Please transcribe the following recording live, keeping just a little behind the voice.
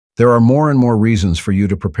There are more and more reasons for you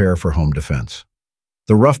to prepare for home defense.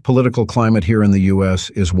 The rough political climate here in the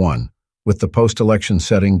U.S. is one, with the post-election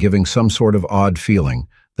setting giving some sort of odd feeling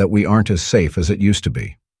that we aren't as safe as it used to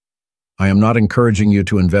be. I am not encouraging you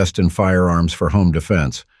to invest in firearms for home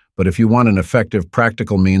defense, but if you want an effective,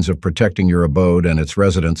 practical means of protecting your abode and its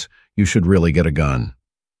residents, you should really get a gun.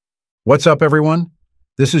 What's up, everyone?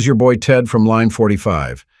 This is your boy Ted from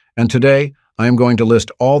Line45, and today I am going to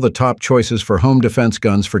list all the top choices for home defense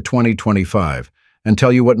guns for 2025 and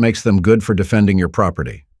tell you what makes them good for defending your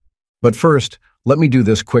property. But first, let me do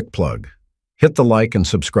this quick plug. Hit the like and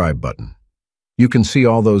subscribe button. You can see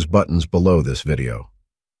all those buttons below this video.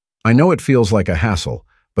 I know it feels like a hassle,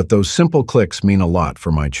 but those simple clicks mean a lot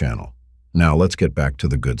for my channel. Now let's get back to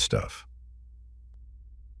the good stuff.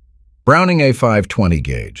 Browning A5 20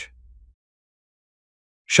 gauge.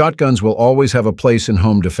 Shotguns will always have a place in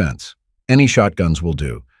home defense. Any shotguns will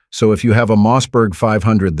do, so if you have a Mossberg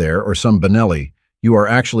 500 there or some Benelli, you are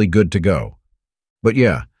actually good to go. But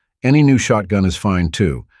yeah, any new shotgun is fine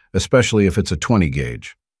too, especially if it's a 20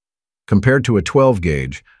 gauge. Compared to a 12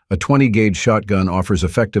 gauge, a 20 gauge shotgun offers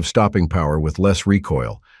effective stopping power with less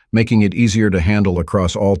recoil, making it easier to handle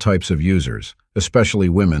across all types of users, especially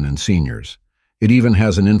women and seniors. It even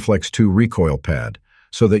has an Inflex 2 recoil pad,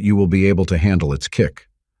 so that you will be able to handle its kick.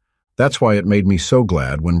 That's why it made me so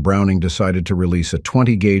glad when Browning decided to release a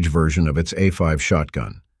 20 gauge version of its A5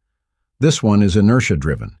 shotgun. This one is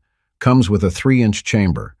inertia-driven, comes with a 3-inch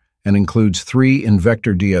chamber, and includes 3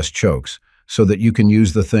 Invector DS chokes, so that you can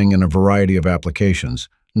use the thing in a variety of applications,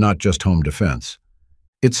 not just home defense.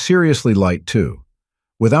 It's seriously light too.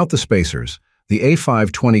 Without the spacers, the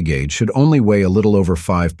A5 20 gauge should only weigh a little over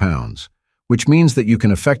 5 pounds, which means that you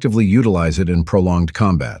can effectively utilize it in prolonged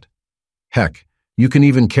combat. Heck, you can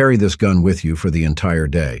even carry this gun with you for the entire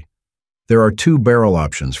day. There are 2 barrel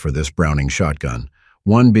options for this Browning shotgun,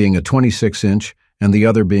 one being a 26-inch and the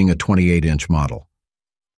other being a 28-inch model.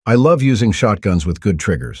 I love using shotguns with good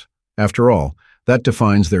triggers. After all, that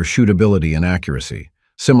defines their shootability and accuracy,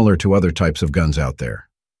 similar to other types of guns out there.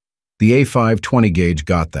 The A5 20 gauge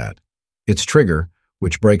got that. Its trigger,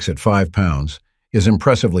 which breaks at 5 pounds, is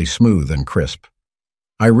impressively smooth and crisp.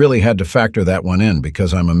 I really had to factor that one in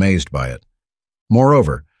because I'm amazed by it.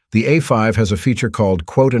 Moreover, the A5 has a feature called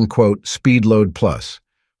quote-unquote Speed Load Plus,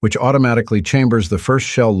 which automatically chambers the first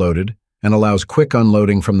shell loaded and allows quick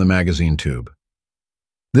unloading from the magazine tube.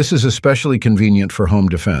 This is especially convenient for home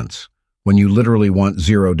defense, when you literally want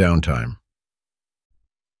zero downtime.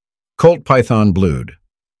 Colt Python Blued.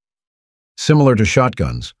 Similar to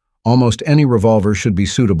shotguns, almost any revolver should be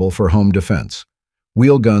suitable for home defense.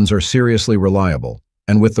 Wheel guns are seriously reliable,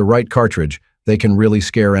 and with the right cartridge, they can really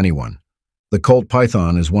scare anyone. The Colt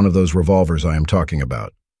Python is one of those revolvers I am talking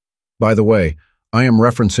about. By the way, I am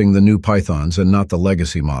referencing the new Pythons and not the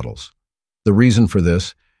legacy models. The reason for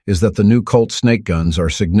this is that the new Colt snake guns are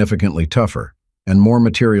significantly tougher, and more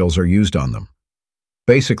materials are used on them.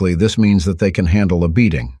 Basically, this means that they can handle a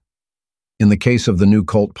beating. In the case of the new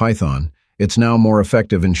Colt Python, it's now more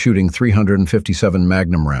effective in shooting 357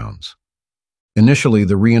 Magnum rounds. Initially,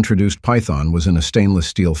 the reintroduced Python was in a stainless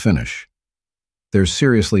steel finish. There's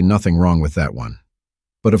seriously nothing wrong with that one.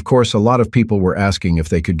 But of course, a lot of people were asking if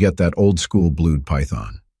they could get that old-school blued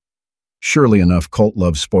Python. Surely enough, Colt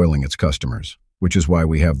loves spoiling its customers, which is why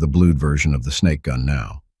we have the blued version of the snake gun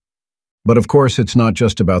now. But of course, it's not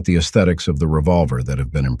just about the aesthetics of the revolver that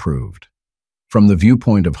have been improved. From the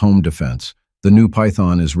viewpoint of home defense, the new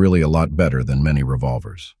Python is really a lot better than many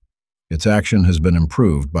revolvers. Its action has been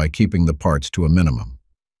improved by keeping the parts to a minimum.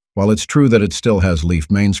 While it's true that it still has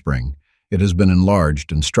leaf mainspring, it has been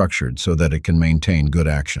enlarged and structured so that it can maintain good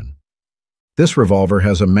action. This revolver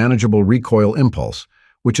has a manageable recoil impulse,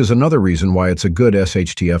 which is another reason why it's a good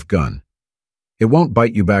SHTF gun. It won't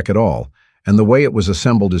bite you back at all, and the way it was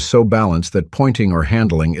assembled is so balanced that pointing or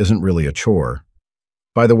handling isn't really a chore.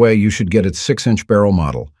 By the way, you should get its 6-inch barrel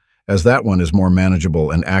model, as that one is more manageable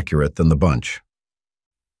and accurate than the bunch.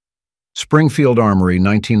 Springfield Armory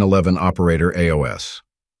 1911 Operator AOS.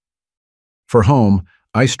 For home,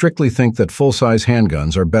 I strictly think that full-size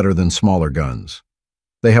handguns are better than smaller guns.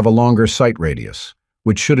 They have a longer sight radius,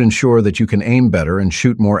 which should ensure that you can aim better and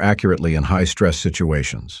shoot more accurately in high-stress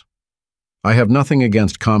situations. I have nothing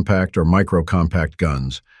against compact or micro-compact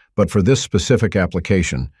guns, but for this specific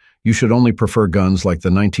application, you should only prefer guns like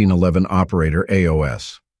the 1911 Operator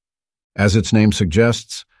AOS. As its name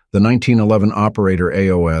suggests, the 1911 Operator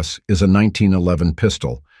AOS is a 1911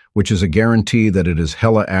 pistol, which is a guarantee that it is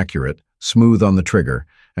hella accurate, smooth on the trigger,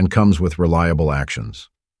 and comes with reliable actions.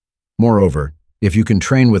 Moreover, if you can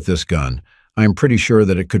train with this gun, I am pretty sure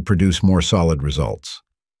that it could produce more solid results.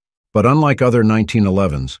 But unlike other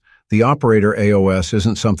 1911s, The operator AOS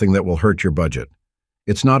isn't something that will hurt your budget.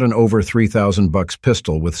 It's not an over $3,000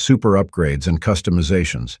 pistol with super upgrades and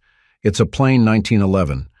customizations. It's a plain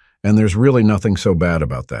 1911, and there's really nothing so bad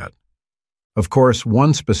about that. Of course,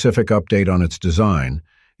 one specific update on its design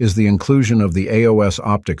is the inclusion of the AOS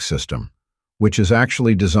optics system, which is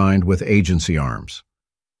actually designed with agency arms.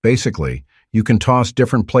 Basically, you can toss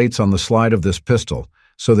different plates on the slide of this pistol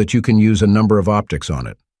so that you can use a number of optics on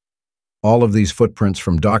it. All of these footprints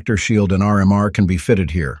from Dr. Shield and RMR can be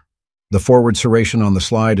fitted here. The forward serration on the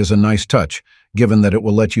slide is a nice touch, given that it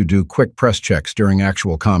will let you do quick press checks during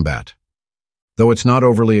actual combat. Though it's not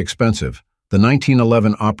overly expensive, the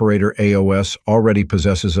 1911 Operator AOS already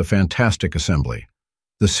possesses a fantastic assembly.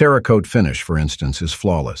 The Cerakote finish, for instance, is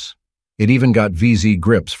flawless. It even got VZ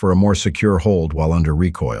grips for a more secure hold while under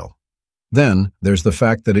recoil. Then, there's the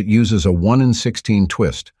fact that it uses a 1 in 16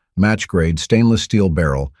 twist, match-grade stainless steel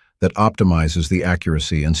barrel that optimizes the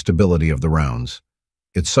accuracy and stability of the rounds.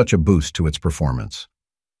 It's such a boost to its performance.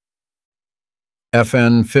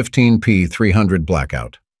 FN 15P 300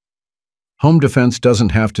 Blackout. Home defense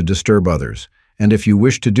doesn't have to disturb others, and if you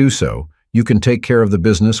wish to do so, you can take care of the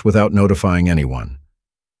business without notifying anyone.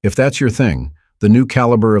 If that's your thing, the new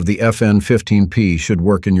caliber of the FN 15P should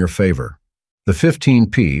work in your favor. The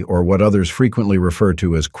 15P, or what others frequently refer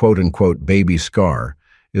to as quote-unquote baby SCAR,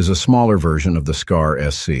 is a smaller version of the SCAR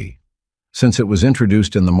SC. Since it was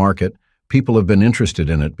introduced in the market, people have been interested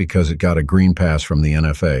in it because it got a green pass from the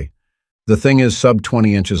NFA. The thing is sub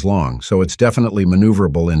 20 inches long, so it's definitely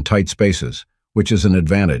maneuverable in tight spaces, which is an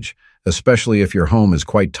advantage, especially if your home is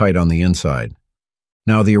quite tight on the inside.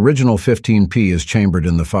 Now, the original 15P is chambered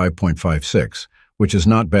in the 5.56, which is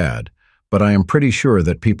not bad, but I am pretty sure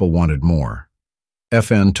that people wanted more.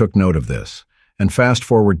 FN took note of this, and fast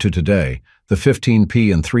forward to today, the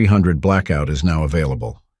 15P and 300 Blackout is now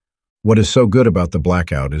available. What is so good about the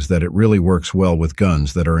Blackout is that it really works well with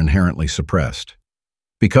guns that are inherently suppressed.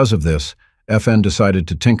 Because of this, FN decided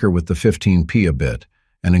to tinker with the 15P a bit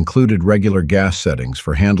and included regular gas settings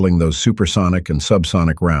for handling those supersonic and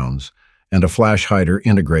subsonic rounds and a flash hider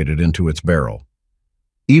integrated into its barrel.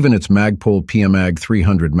 Even its Magpul PMAG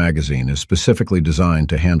 300 magazine is specifically designed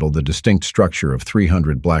to handle the distinct structure of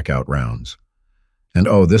 300 Blackout rounds. And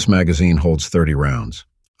oh, this magazine holds 30 rounds.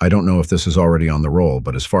 I don't know if this is already on the roll,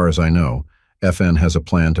 but as far as I know, FN has a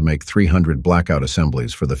plan to make 300 Blackout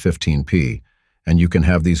assemblies for the 15P, and you can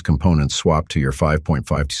have these components swapped to your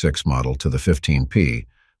 5.56 model to the 15P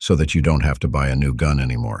so that you don't have to buy a new gun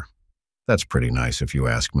anymore. That's pretty nice if you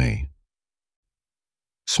ask me.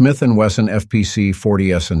 Smith & Wesson FPC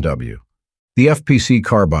 40 S&W. The FPC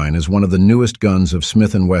carbine is one of the newest guns of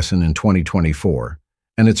Smith & Wesson in 2024,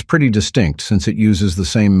 and it's pretty distinct since it uses the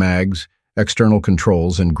same mags, external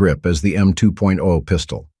controls, and grip as the M2.0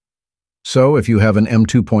 pistol. So, if you have an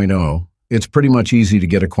M2.0, it's pretty much easy to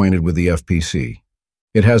get acquainted with the FPC.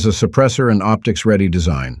 It has a suppressor and optics-ready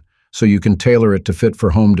design, so you can tailor it to fit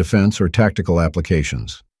for home defense or tactical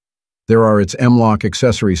applications. There are its M-lock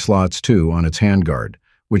accessory slots, too, on its handguard,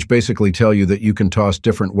 which basically tell you that you can toss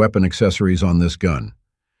different weapon accessories on this gun.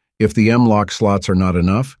 If the M-lock slots are not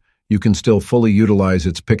enough, you can still fully utilize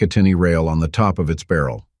its Picatinny rail on the top of its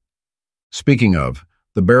barrel. Speaking of,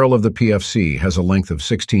 the barrel of the PFC has a length of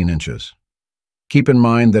 16 inches. Keep in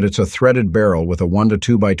mind that it's a threaded barrel with a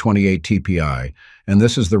 1:2x28 TPI, and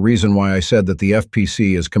this is the reason why I said that the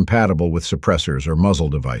FPC is compatible with suppressors or muzzle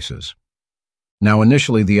devices. Now,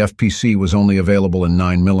 initially the FPC was only available in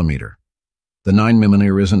 9mm. The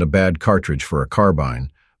 9mm isn't a bad cartridge for a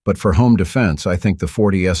carbine, but for home defense I think the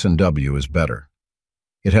 40 S&W is better.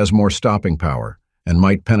 It has more stopping power and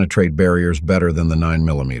might penetrate barriers better than the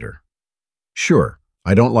 9mm. Sure,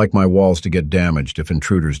 I don't like my walls to get damaged if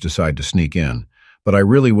intruders decide to sneak in, but I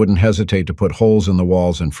really wouldn't hesitate to put holes in the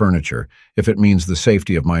walls and furniture if it means the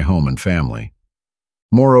safety of my home and family.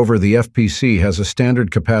 Moreover, the FPC has a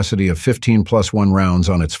standard capacity of 15+1 rounds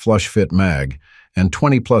on its flush-fit mag and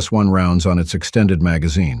 20+1 rounds on its extended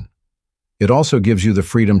magazine. It also gives you the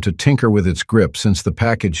freedom to tinker with its grip since the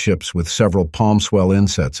package ships with several palm swell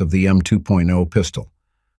insets of the M2.0 pistol.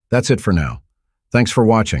 That's it for now. Thanks for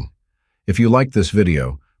watching. If you liked this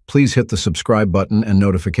video, please hit the subscribe button and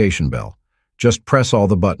notification bell. Just press all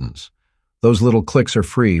the buttons. Those little clicks are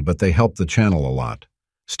free, but they help the channel a lot.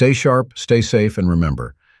 Stay sharp, stay safe, and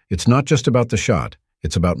remember, it's not just about the shot,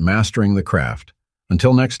 it's about mastering the craft.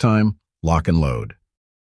 Until next time, lock and load.